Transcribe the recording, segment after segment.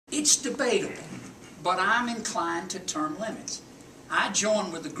It's debatable, but I'm inclined to term limits. I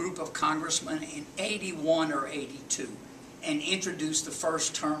joined with a group of congressmen in 81 or 82 and introduced the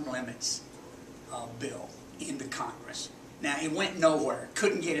first term limits bill into Congress. Now, it went nowhere.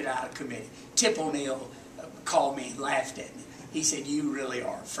 Couldn't get it out of committee. Tip O'Neill called me and laughed at me. He said, "You really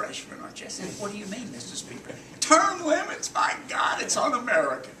are a freshman, aren't you?" I said, "What do you mean, Mr. Speaker? Term limits? My God, it's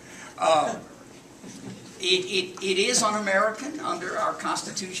un-American." It is un-American under our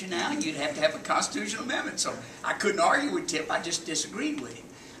Constitution now. You'd have to have a constitutional amendment. So I couldn't argue with Tip. I just disagreed with him.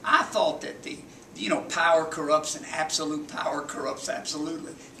 I thought that power corrupts and absolute power corrupts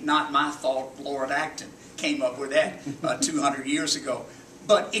absolutely. Not my thought. Lord Acton came up with that 200 years ago.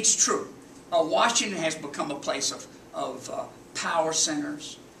 But it's true. Washington has become a place of power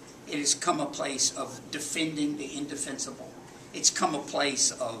centers. It has come a place of defending the indefensible. It's come a place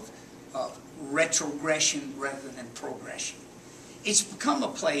of retrogression rather than progression. It's become a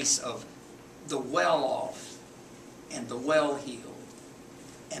place of the well-off and the well-heeled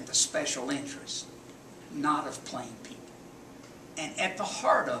and the special interest, not of plain people. And at the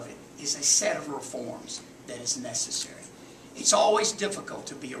heart of it is a set of reforms that is necessary. It's always difficult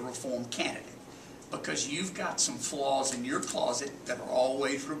to be a reform candidate because you've got some flaws in your closet that are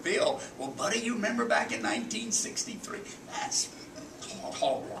always revealed. Well, buddy, you remember back in 1963? That's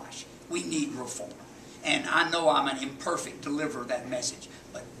hogwash. We need reform. And I know I'm an imperfect deliverer of that message,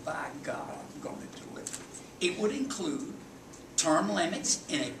 but by God, I'm going to deliver. It would include term limits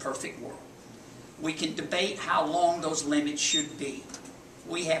in a perfect world. We can debate how long those limits should be.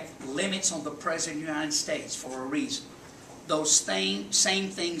 We have limits on the President of the United States for a reason. Those same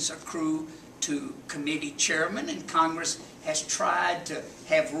things accrue to committee chairmen, and Congress has tried to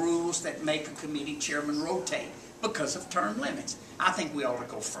have rules that make a committee chairman rotate because of term limits. I think we ought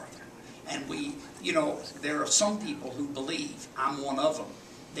to go further. And there are some people who believe, I'm one of them,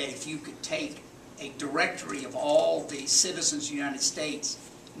 that if you could take a directory of all the citizens of the United States,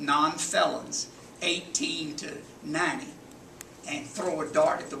 non-felons, 18 to 90, and throw a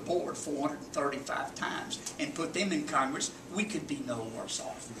dart at the board 435 times and put them in Congress, we could be no worse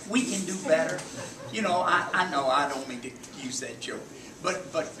off. We can do better. I know I don't mean to use that joke, but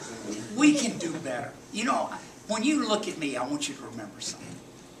we can do better. When you look at me, I want you to remember something.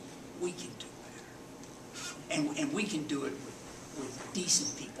 We can do better. And we can do it with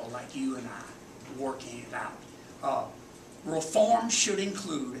decent people like you and I working it out. Reform should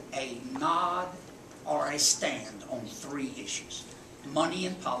include a nod or a stand on 3 issues: money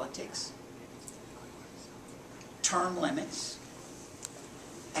in politics, term limits,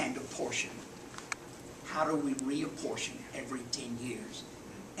 and apportionment. How do we reapportion every 10 years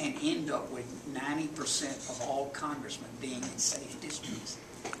and end up with 90% of all congressmen being in safe districts?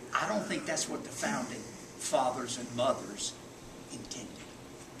 I don't think that's what the founding fathers and mothers intended.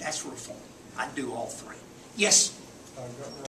 That's reform. I do all 3. Yes?